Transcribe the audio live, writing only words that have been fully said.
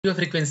Radio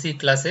frequency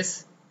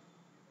classes.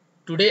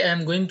 Today I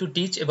am going to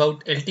teach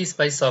about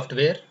LT-SPICE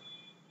software,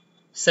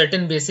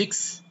 certain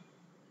basics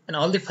and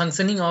all the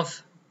functioning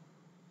of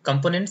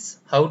components,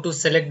 how to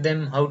select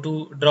them, how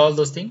to draw all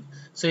those things.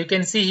 So you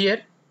can see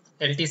here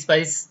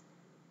LT-SPICE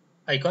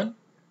icon.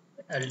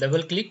 I'll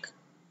double click.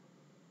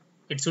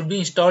 It should be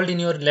installed in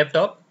your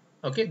laptop.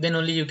 Okay, then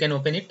only you can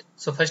open it.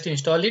 So first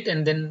install it,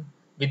 and then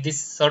with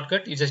this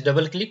shortcut you just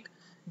double click.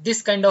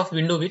 This kind of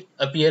window will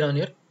appear on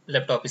your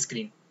laptop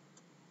screen.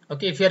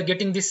 Okay, if you are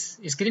getting this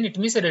screen, it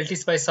means that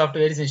LT-SPICE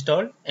software is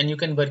installed and you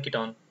can work it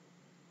on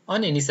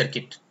any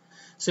circuit.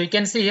 So you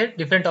can see here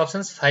different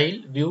options: file,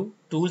 view,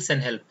 tools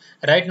and help.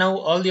 Right now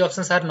all the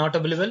options are not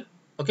available,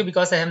 okay,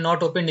 because I have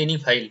not opened any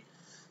file.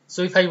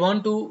 So if I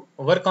want to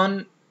work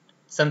on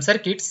some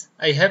circuits,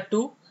 I have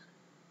to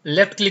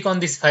left click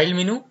on this file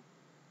menu,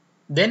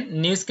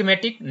 then new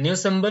schematic, new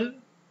symbol.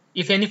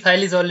 If any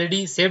file is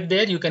already saved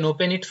there, you can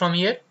open it from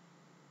here.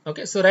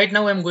 Okay, so right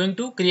now I'm going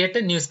to create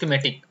a new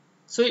schematic.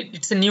 So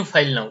it's a new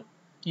file now.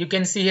 You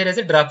can see here as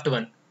a draft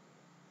one.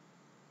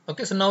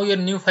 Okay, so now your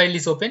new file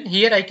is open.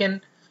 Here I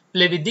can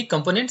play with the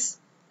components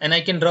and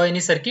I can draw any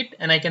circuit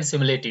and I can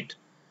simulate it.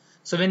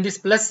 So when this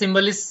plus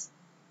symbol is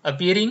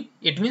appearing,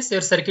 it means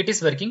your circuit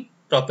is working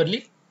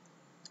properly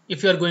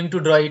if you are going to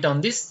draw it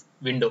on this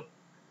window.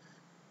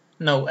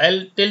 Now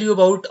I'll tell you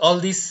about all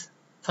these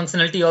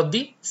functionality of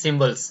the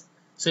symbols.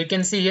 So you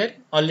can see here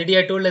already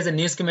I told as a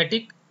new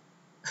schematic.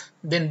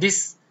 Then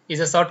this is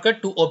a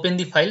shortcut to open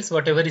the files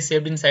whatever is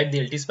saved inside the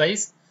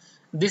LT-SPICE.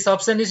 This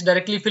option is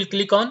directly, if you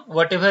click on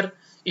whatever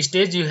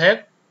stage you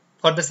have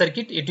for the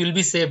circuit, it will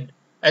be saved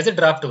as a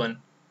draft one.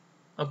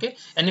 Okay,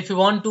 and if you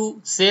want to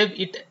save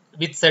it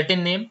with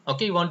certain name,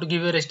 okay, you want to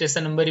give your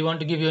station number, you want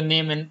to give your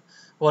name and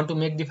want to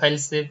make the file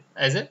save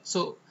as a,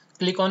 so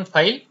click on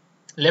file,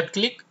 left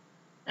click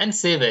and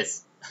save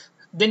as.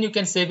 Then you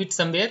can save it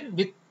somewhere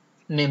with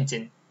name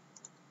change.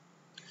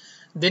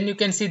 Then you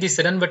can see this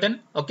run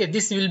button. Okay,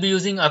 this will be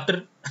using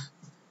after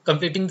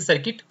completing the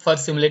circuit for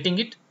simulating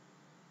it.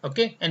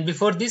 Okay, and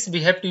before this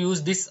we have to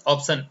use this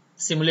option,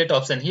 simulate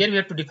option. Here we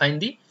have to define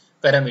the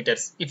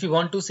parameters if you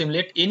want to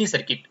simulate any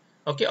circuit.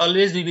 Okay,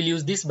 always we will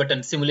use this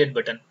button, simulate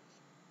button.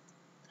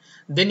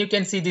 Then you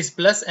can see this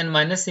plus and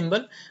minus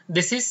symbol.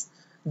 This is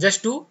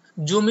just to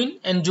zoom in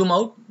and zoom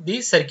out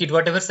the circuit,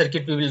 whatever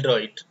circuit we will draw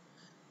it.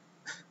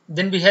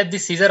 Then we have the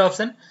scissor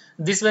option.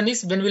 This one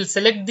is when we'll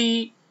select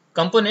the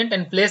component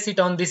and place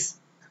it on this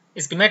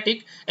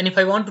schematic, and if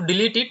I want to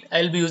delete it,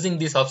 I'll be using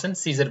this option,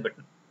 scissor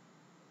button.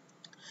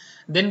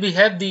 Then we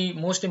have the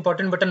most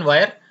important button,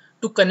 wire,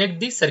 to connect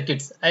the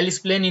circuits. I'll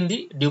explain in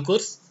the due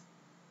course.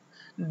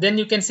 Then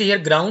you can see here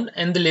ground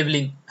and the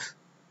labeling.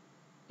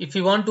 If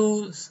you want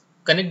to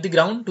connect the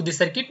ground to the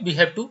circuit, we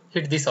have to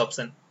hit this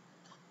option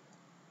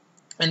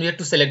and we have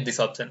to select this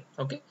option.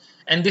 Okay,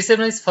 and this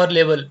one is for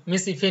label,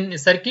 means if in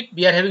circuit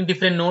we are having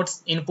different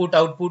nodes, input,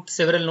 output,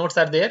 several nodes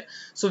are there,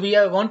 so we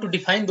want to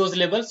define those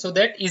labels so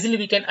that easily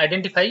we can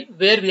identify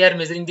where we are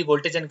measuring the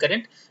voltage and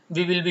current.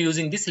 We will be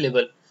using this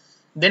label.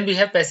 Then we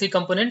have passive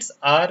components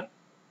R,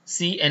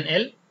 C and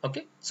L.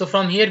 Okay, so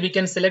from here we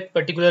can select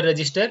particular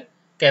resistor,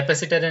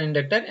 capacitor and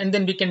inductor, and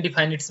then we can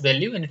define its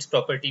value and its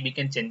property, we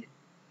can change it.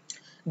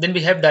 Then we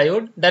have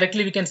diode.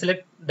 Directly we can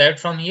select diode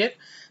from here.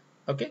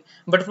 Okay,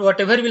 but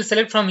whatever we'll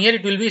select from here,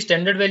 it will be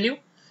standard value,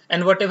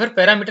 and whatever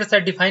parameters are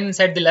defined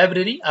inside the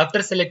library,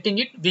 after selecting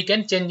it we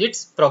can change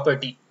its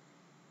property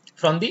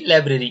from the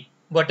library.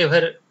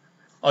 Whatever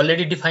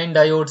already defined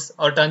diodes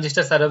or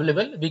transistors are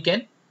available, we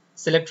can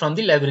select from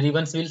the library.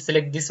 Once we'll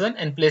select this one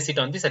and place it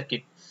on the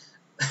circuit.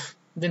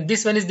 Then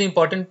this one is the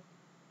important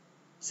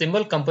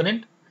symbol,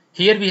 component.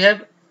 Here we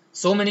have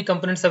so many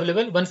components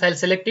available. Once I'll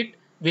select it,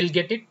 we'll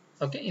get it.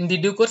 Okay, in the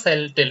due course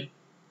I'll tell.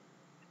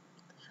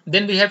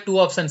 Then we have two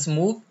options,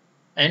 move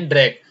and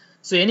drag.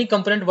 So any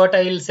component what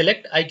I will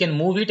select, I can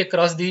move it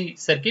across the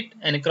circuit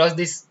and across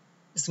this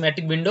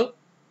schematic window,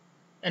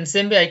 and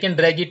same way I can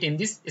drag it in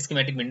this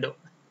schematic window.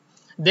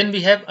 Then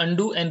we have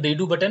undo and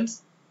redo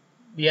buttons.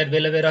 We are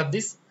well aware of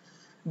this.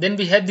 Then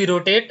we have the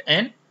rotate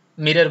and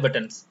mirror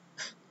buttons.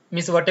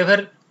 Means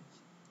whatever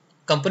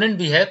component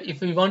we have, if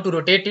we want to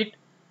rotate it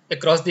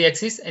across the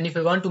axis and if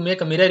we want to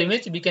make a mirror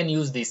image, we can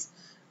use this.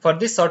 For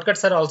this,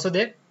 shortcuts are also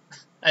there.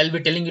 I'll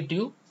be telling it to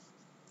you.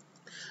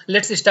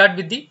 Let's start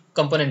with the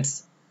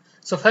components.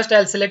 So first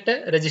I'll select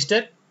a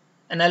resistor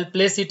and I'll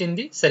place it in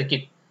the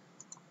circuit.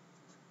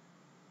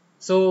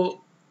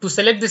 So to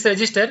select this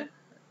resistor,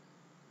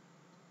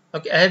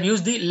 okay, I have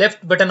used the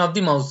left button of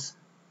the mouse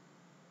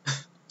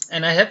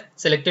and I have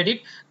selected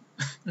it.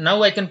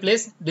 Now I can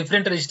place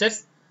different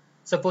resistors.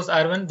 Suppose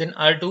R1, then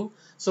R2.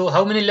 So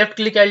how many left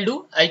click I'll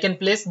do? I can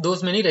place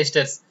those many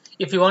resistors.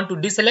 If you want to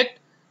deselect,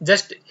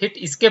 just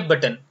hit escape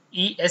button.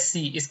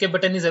 ESC, escape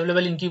button is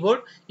available in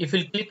keyboard. If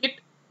you click it,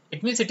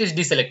 it means it is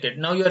deselected.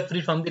 Now you are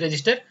free from the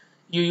register.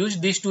 You use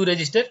these two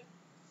resistors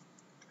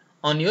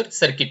on your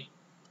circuit.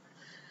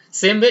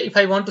 Same way, if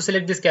I want to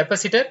select this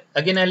capacitor,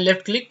 again I'll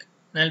left click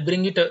and I'll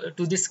bring it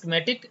to this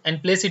schematic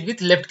and place it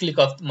with left click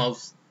of the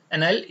mouse,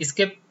 and I'll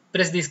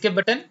press the escape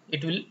button.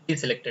 It will be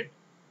selected.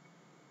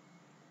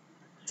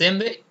 Same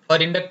way for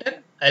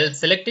inductor, I'll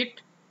select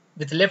it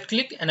with left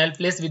click and I'll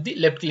place with the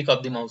left click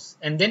of the mouse,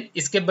 and then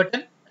escape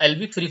button, I'll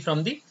be free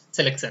from the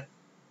selection.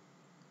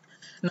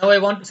 Now I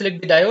want to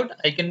select the diode.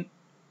 I can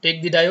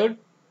take the diode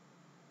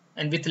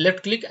and with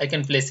left click I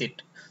can place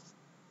it.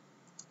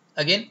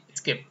 Again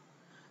escape.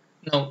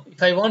 Now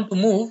if I want to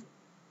move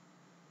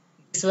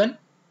this one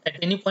at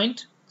any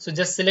point, so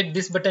just select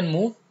this button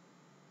move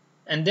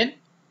and then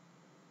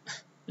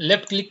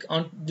left click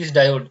on this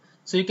diode.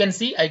 So you can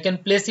see I can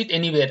place it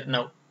anywhere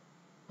now.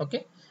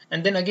 Okay,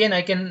 and then again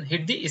I can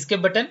hit the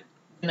escape button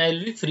and I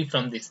will be free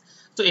from this.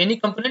 So any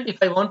component, if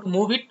I want to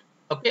move it,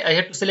 okay, I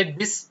have to select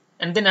this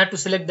and then I have to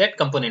select that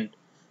component.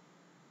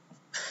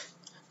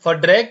 For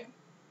drag,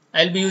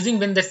 I'll be using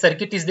when the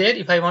circuit is there.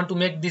 If I want to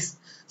make this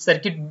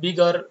circuit big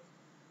or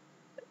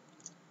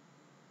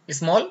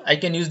small, I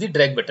can use the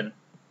drag button.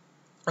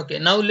 Okay,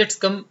 now let's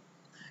come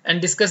and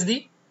discuss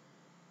the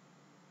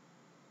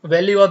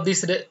value of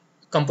these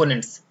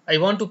components. I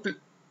want to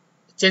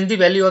change the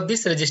value of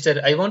this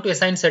register. I want to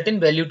assign certain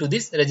value to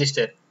this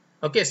register.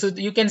 Okay, so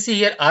you can see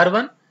here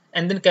R1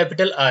 and then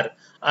capital R.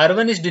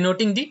 R1 is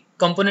denoting the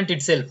component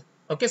itself.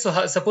 Okay,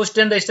 so suppose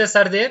 10 registers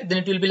are there, then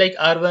it will be like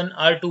R1,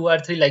 R2,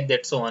 R3 like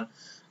that, so on.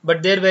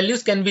 But their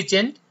values can be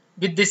changed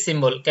with this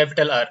symbol,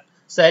 capital R.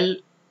 So I'll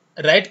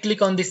right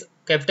click on this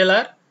capital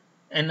R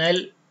and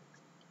I'll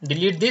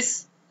delete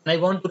this. And I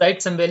want to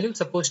write some value,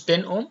 suppose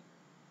 10 ohm.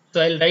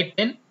 So I'll write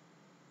 10,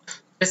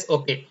 press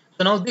OK.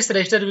 So now this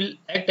register will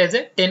act as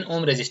a 10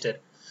 ohm register.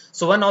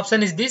 So one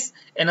option is this.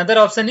 Another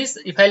option is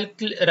if I'll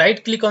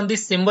right click on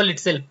this symbol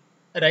itself,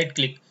 right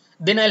click,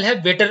 then I'll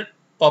have better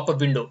pop-up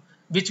window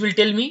which will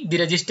tell me the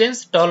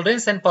resistance,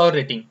 tolerance and power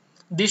rating.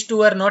 These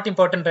two are not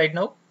important right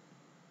now.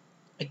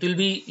 It will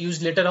be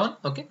used later on.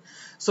 Okay.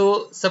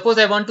 So suppose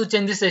I want to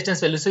change this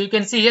resistance value. So you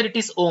can see here it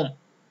is ohm.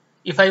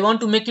 If I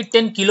want to make it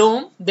 10 kilo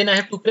ohm, then I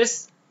have to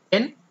press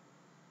 10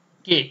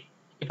 K.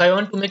 If I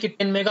want to make it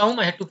 10 mega ohm,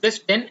 I have to press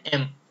 10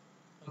 M.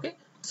 Okay.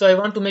 So I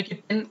want to make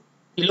it 10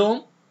 kilo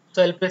ohm.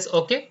 So I'll press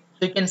OK.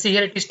 So you can see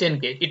here it is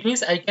 10K. It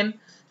means I can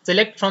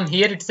select from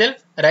here itself,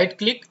 right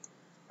click.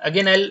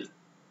 Again, I'll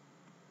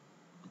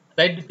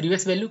write the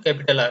previous value,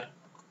 capital R.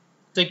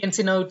 So you can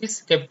see now it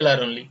is capital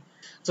R only.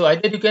 So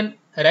either you can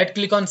right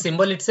click on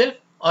symbol itself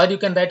or you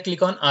can right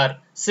click on R.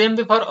 Same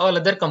way for all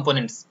other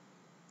components.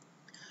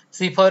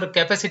 See, for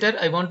capacitor,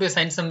 I want to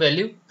assign some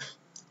value.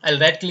 I'll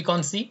right click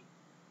on C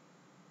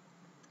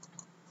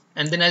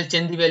and then I'll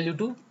change the value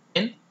to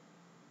 10.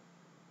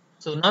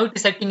 So now it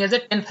is acting as a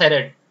 10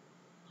 farad.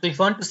 So if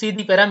you want to see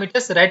the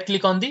parameters, right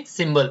click on the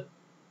symbol.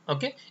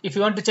 Okay. If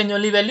you want to change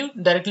only value,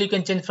 directly you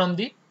can change from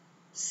the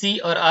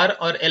C or R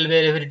or L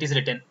wherever it is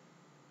written.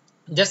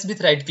 Just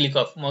with right click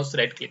of mouse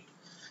right click.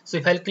 So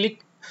if I'll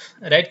click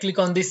right click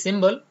on this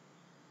symbol,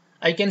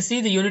 I can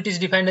see the unit is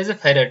defined as a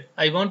farad.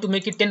 I want to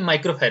make it 10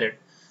 microfarad.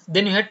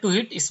 Then you have to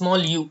hit small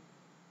u.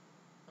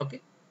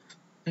 Okay.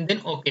 And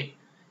then OK.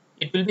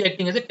 It will be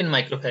acting as a 10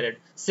 microfarad.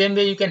 Same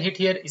way you can hit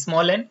here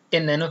small n,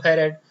 10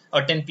 nanofarad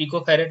or 10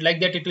 picofarad,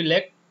 like that it will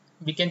act.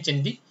 We can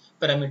change the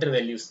parameter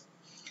values.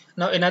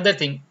 Now another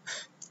thing,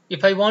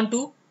 if I want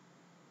to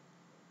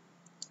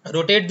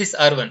rotate this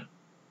R1,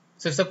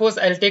 so suppose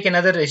I'll take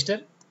another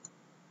resistor.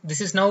 This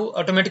is now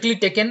automatically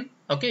taken.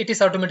 Okay, it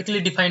is automatically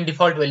defined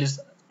default values.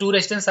 Two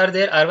resistors are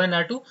there,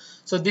 R1, R2.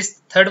 So this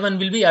third one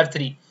will be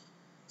R3.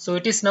 So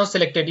it is now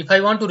selected. If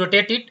I want to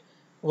rotate it,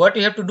 what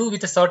you have to do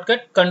with a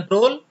shortcut,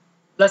 Control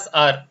plus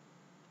R.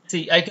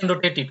 See, I can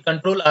rotate it.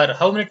 Control R.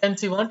 How many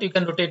times you want, you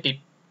can rotate it.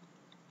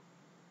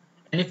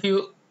 And if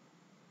you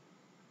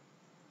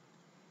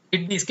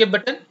hit the escape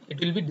button,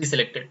 it will be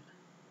deselected.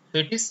 So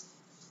it is,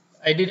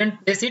 I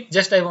didn't place it,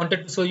 just I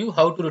wanted to show you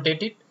how to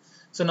rotate it.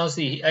 So now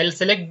see, I'll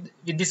select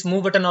with this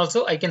move button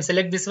also, I can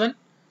select this one.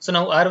 So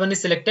now R1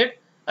 is selected.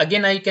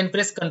 Again, I can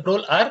press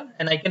Control R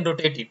and I can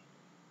rotate it.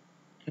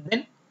 And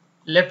then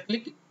left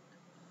click,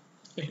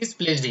 it is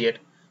placed here.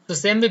 So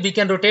same way we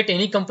can rotate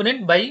any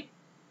component by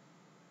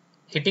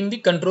hitting the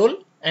Control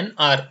and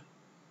R.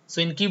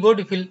 So in keyboard,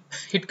 if you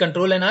hit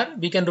Control and R,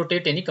 we can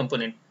rotate any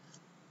component.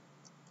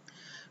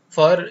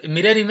 For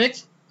mirror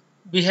image,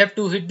 we have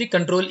to hit the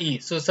Control E.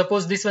 So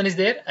suppose this one is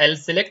there, I'll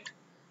select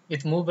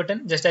with move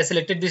button. Just I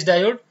selected this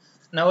diode.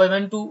 Now I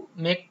want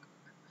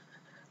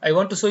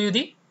to show you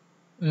the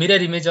mirror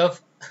image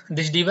of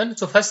this D1.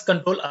 So first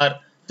Control R.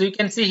 So you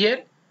can see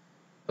here,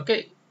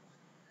 okay,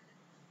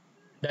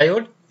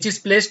 diode which is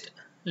placed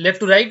left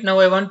to right. Now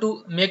I want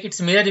to make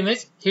its mirror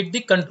image. Hit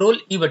the Control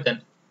E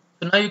button.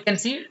 So now you can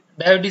see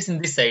diode is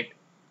in this side.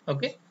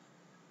 Okay.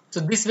 So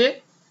this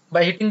way,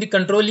 by hitting the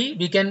Control E,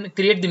 we can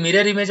create the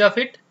mirror image of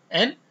it.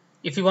 And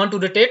if you want to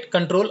rotate,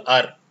 Control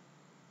R.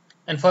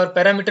 And for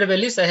parameter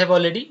values, I have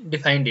already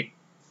defined it.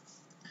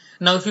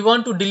 Now if you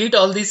want to delete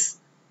all these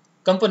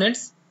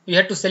components, you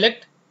have to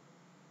select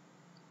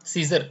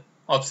scissor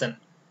option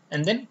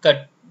and then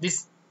cut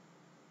this.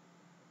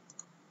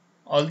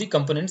 All the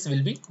components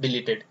will be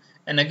deleted.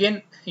 And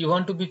again, you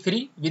want to be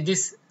free with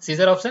this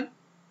scissor option,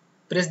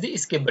 press the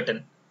escape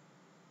button.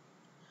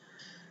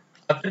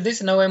 After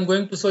this, now I am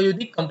going to show you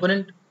the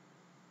component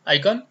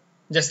icon.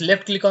 just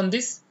left click on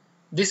this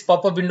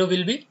pop-up window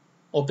will be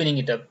opening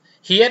it up.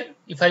 Here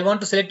if I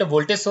want to select a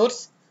voltage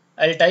source,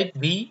 I'll type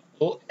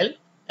VOL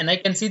and I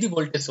can see the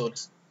voltage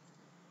source.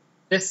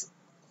 Press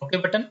OK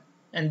button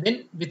and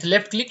then with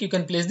left click you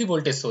can place the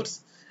voltage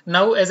source.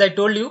 Now as I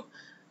told you,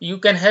 you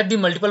can have the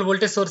multiple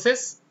voltage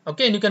sources,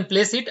 okay, and you can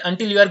place it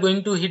until you are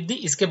going to hit the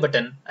escape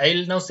button.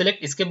 I'll now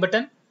select escape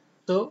button,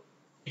 so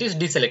it is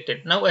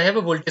deselected. Now I have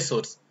a voltage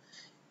source,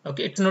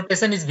 okay, its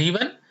notation is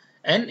V1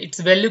 and its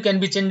value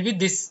can be changed with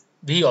this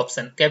V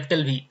option,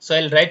 capital V. So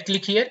I'll right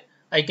click here,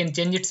 I can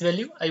change its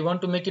value. I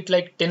want to make it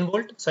like 10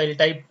 volt, so I'll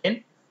type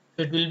 10,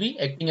 so it will be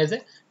acting as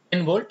a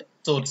 10 volt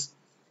source.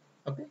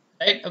 Okay,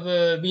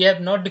 right, we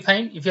have not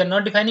defined, if you are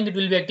not defining, it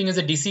will be acting as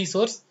a DC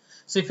source.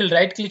 So if you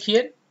right click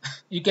here,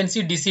 you can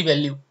see DC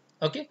value,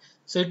 okay,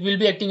 so it will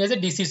be acting as a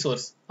DC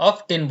source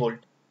of 10 volt.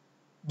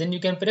 Then you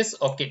can press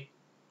OK.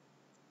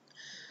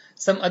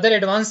 Some other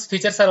advanced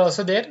features are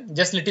also there,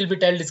 just little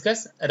bit I'll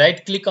discuss.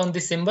 Right click on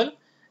this symbol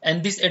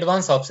and this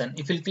advanced option,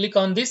 if you click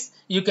on this,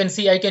 you can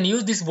see I can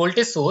use this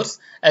voltage source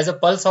as a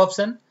pulse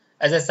option,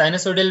 as a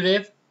sinusoidal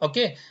wave,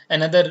 okay,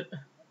 and other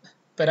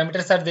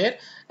parameters are there,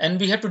 and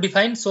we have to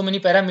define so many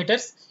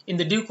parameters. In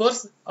the due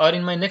course or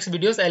in my next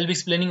videos, I'll be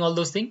explaining all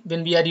those things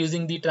when we are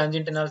using the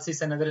transient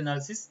analysis and other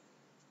analysis.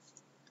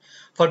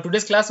 For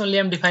today's class only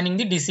I'm defining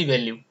the DC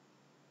value,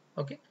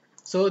 okay.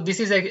 So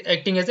this is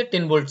acting as a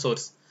 10 volt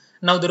source.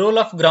 Now the role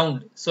of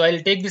ground, so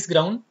I'll take this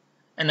ground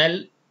and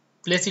I'll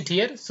place it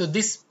here. So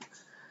this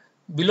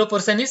below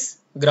portion is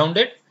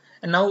grounded,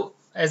 and now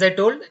as I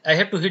told, I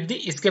have to hit the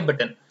escape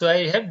button, so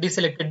I have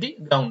deselected the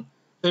ground.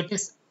 So it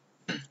is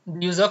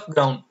the use of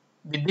ground.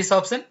 With this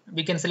option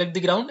we can select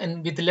the ground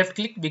and with left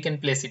click we can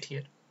place it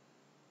here.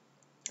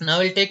 Now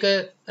I'll take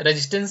a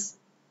resistance,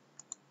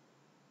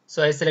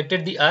 so I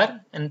selected the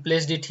R and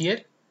placed it here.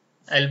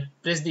 I'll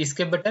press the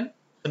escape button,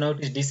 so now it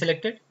is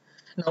deselected.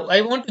 Now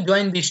I want to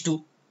join these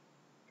two.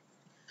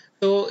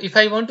 So if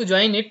I want to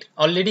join it,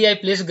 already I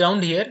placed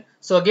ground here,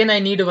 so again I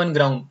need one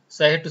ground,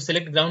 so I have to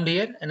select ground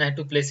here and I have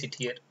to place it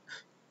here.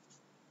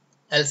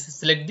 I'll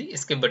select the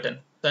escape button,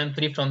 so I'm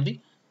free from the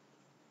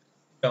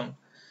ground.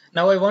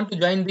 Now I want to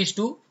join these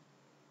two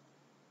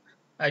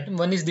items.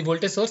 One is the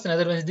voltage source,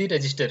 another one is the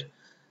resistor.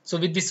 So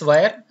with this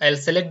wire, I'll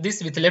select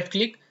this with left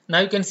click. Now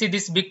you can see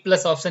this big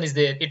plus option is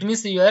there. It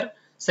means you are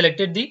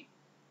selected the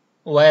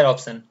wire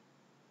option.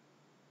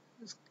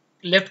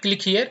 Left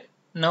click here.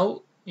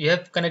 Now you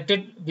have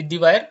connected with the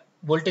wire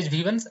voltage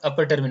V1's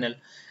upper terminal,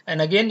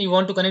 and again you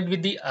want to connect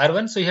with the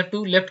R1, so you have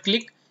to left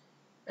click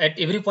at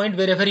every point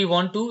wherever you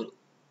want to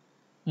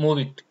move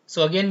it.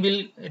 So again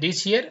we'll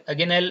reach here,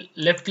 again I'll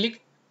left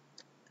click,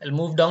 I'll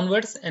move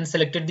downwards and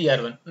selected the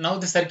R1. Now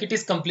the circuit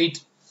is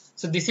complete.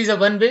 So this is a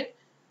one way.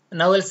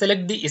 Now I'll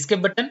select the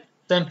escape button,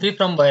 so I'm free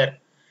from wire.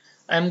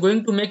 I'm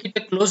going to make it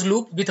a closed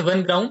loop with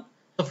one ground.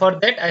 So for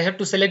that I have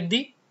to select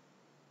the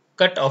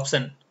cut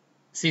option,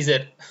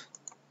 scissor.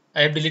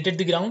 I have deleted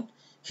the ground.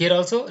 Here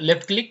also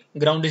left click,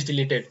 ground is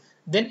deleted.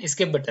 Then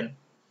escape button.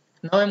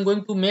 Now I'm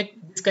going to make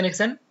this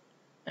connection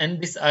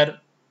and this R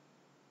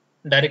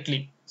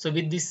directly. So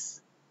with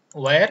this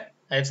wire,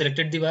 I have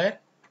selected the wire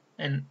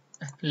and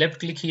left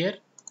click here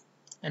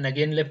and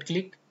again left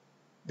click,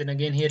 then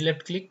again here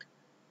left click,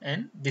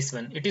 and this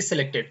one, it is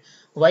selected.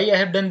 Why I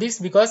have done this?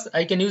 Because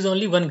I can use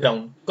only one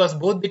ground, because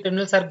both the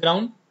terminals are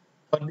ground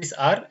for this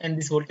R and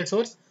this voltage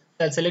source.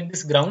 So I'll select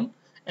this ground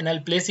and I'll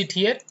place it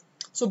here.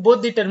 So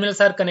both the terminals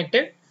are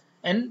connected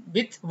and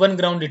with one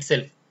ground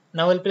itself.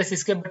 Now I'll press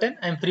escape button.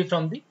 I am free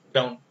from the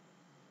ground.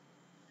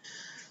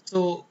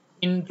 So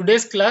in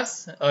today's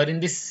class or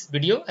in this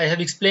video, I have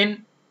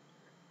explained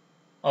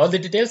all the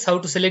details, how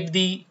to select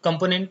the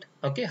component,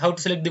 okay, how to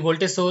select the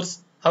voltage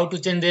source, how to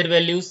change their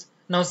values.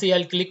 Now see,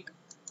 I'll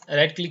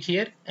right click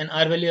here and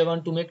R value I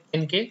want to make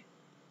 10k.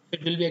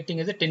 It will be acting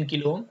as a 10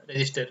 kilo ohm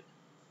resistor.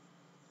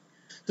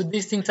 So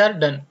these things are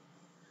done.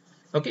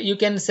 Okay, you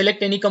can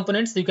select any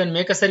components, you can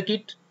make a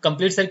circuit,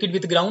 complete circuit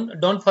with ground.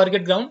 Don't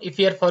forget ground. If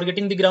you are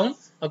forgetting the ground,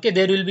 okay,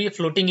 there will be a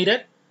floating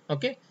error.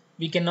 Okay,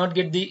 we cannot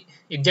get the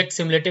exact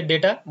simulated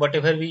data,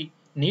 whatever we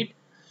need.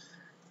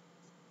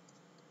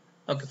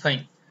 Okay,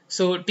 fine.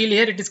 So till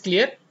here it is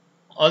clear,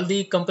 all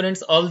the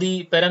components, all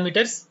the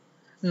parameters.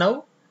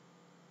 Now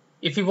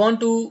if you want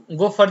to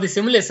go for the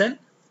simulation,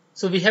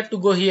 so we have to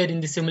go here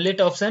in the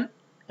simulate option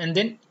and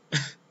then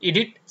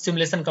edit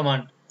simulation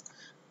command.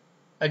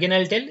 Again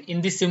I'll tell,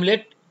 in this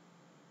simulate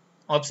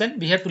option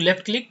we have to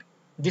left click,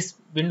 this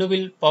window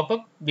will pop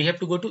up, we have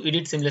to go to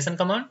edit simulation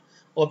command,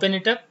 open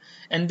it up,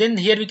 and then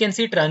here we can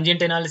see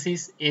transient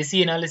analysis,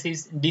 AC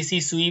analysis,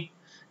 DC sweep,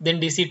 then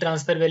DC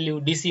transfer value,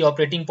 DC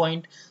operating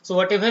point. So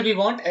whatever we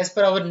want as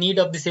per our need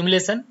of the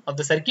simulation of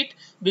the circuit,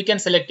 we can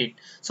select it.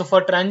 So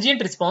for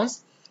transient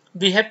response,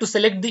 we have to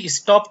select the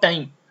stop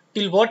time,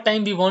 till what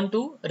time we want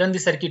to run the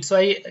circuit. So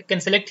I can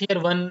select here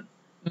 1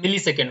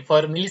 millisecond,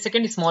 for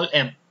millisecond is small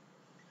m.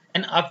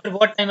 And after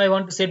what time I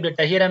want to save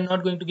data, here I'm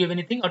not going to give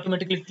anything,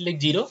 automatically it will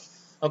like 0.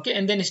 Okay,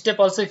 and then step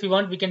also if you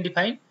want we can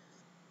define,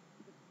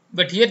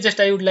 but here just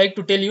I would like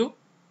to tell you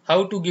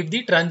how to give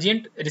the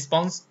transient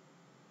response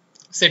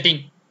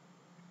setting.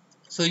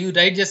 So you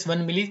write just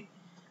 1 milli,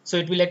 so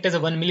it will act as a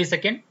 1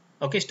 millisecond.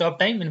 Okay, stop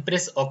time and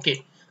press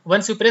OK.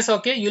 Once you press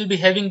OK, you will be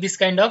having this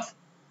kind of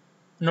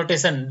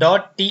notation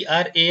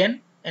 .tran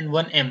and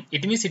 1m.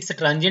 It means it's a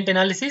transient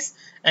analysis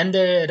and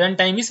the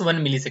runtime is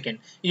 1 millisecond.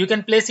 You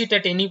can place it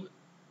at any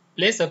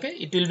place. Okay,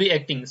 it will be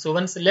acting. So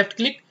once left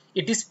click,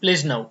 it is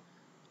placed now.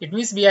 It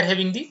means we are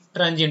having the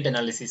transient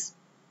analysis.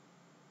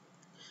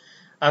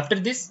 After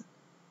this,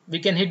 we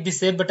can hit the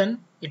save button.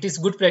 It is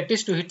good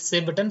practice to hit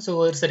save button,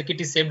 so our circuit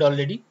is saved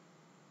already.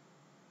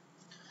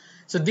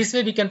 So this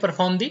way we can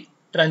perform the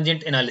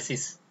transient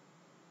analysis.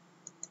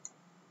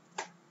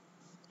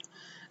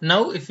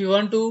 Now if you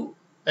want to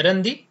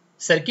run the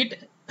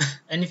circuit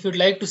and if you would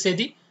like to say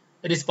the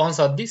response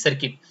of the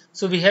circuit,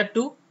 so we have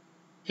to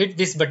hit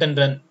this button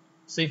run.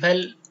 So if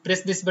I'll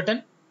press this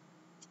button,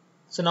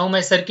 so now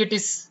my circuit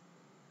is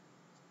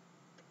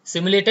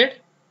simulated.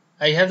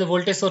 I have the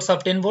voltage source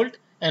of 10 volt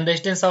and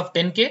resistance of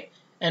 10k,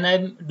 and I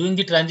am doing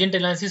the transient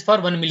analysis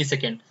for 1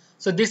 millisecond.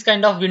 So this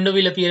kind of window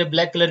will appear, a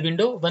black color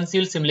window, once you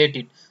will simulate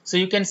it. So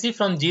you can see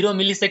from 0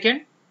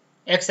 millisecond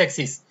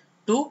x-axis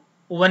to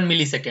 1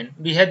 millisecond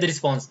we have the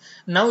response.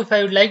 Now if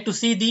I would like to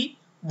see the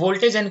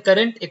voltage and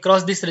current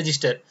across this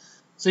resistor,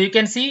 so you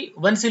can see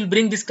once you will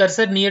bring this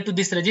cursor near to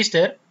this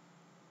resistor.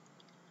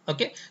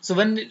 Okay, so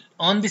when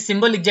on the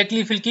symbol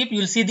exactly if you will keep, you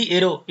will see the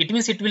arrow. It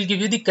means it will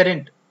give you the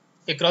current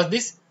across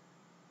this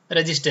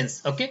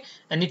resistance. Okay,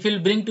 and if you will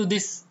bring to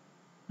this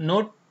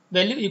node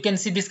value, you can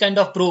see this kind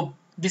of probe.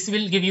 This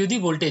will give you the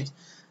voltage.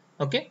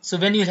 Okay, so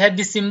when you have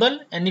this symbol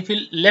and if you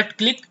left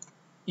click,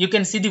 you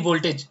can see the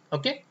voltage.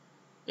 Okay,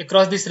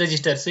 across this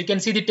resistor. So you can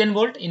see the 10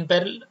 volt in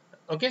parallel.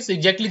 Okay, so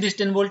exactly this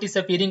 10 volt is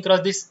appearing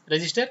across this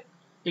resistor.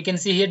 You can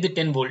see here the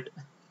 10 volt.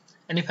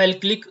 And if I'll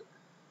click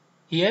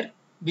here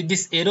with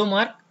this arrow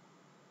mark,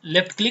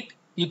 left click,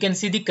 you can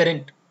see the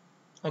current.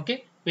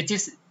 Okay, which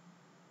is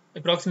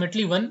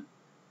approximately 1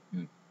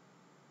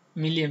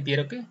 milliampere.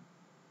 Okay,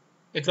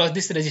 across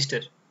this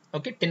resistor.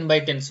 Okay, 10 by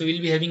 10. So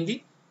we'll be having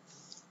the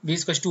V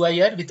is equals to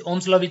IR. With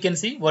Ohm's law we can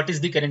see what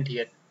is the current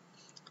here.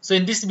 So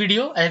in this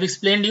video I have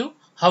explained you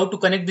how to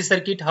connect the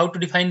circuit, how to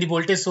define the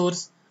voltage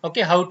source,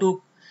 okay, how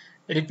to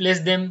replace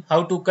them,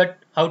 how to cut,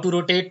 how to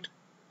rotate,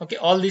 okay,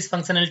 all this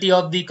functionality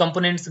of the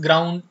components,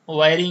 ground,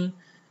 wiring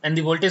and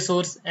the voltage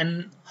source,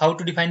 and how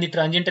to define the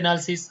transient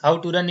analysis, how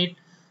to run it.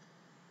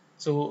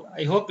 So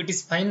I hope it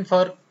is fine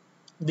for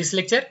this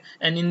lecture,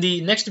 and in the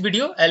next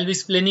video I'll be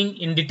explaining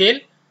in detail,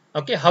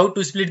 okay, how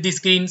to split the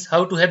screens,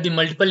 how to have the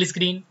multiple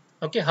screen,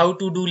 okay, how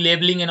to do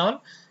labeling and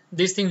all.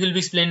 These things will be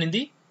explained in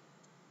the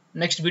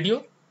next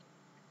video.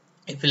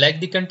 If you like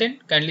the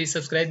content, kindly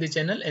subscribe the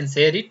channel and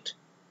share it.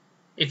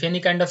 If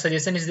any kind of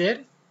suggestion is there,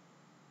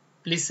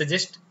 please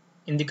suggest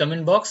in the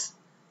comment box.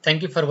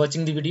 Thank you for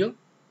watching the video.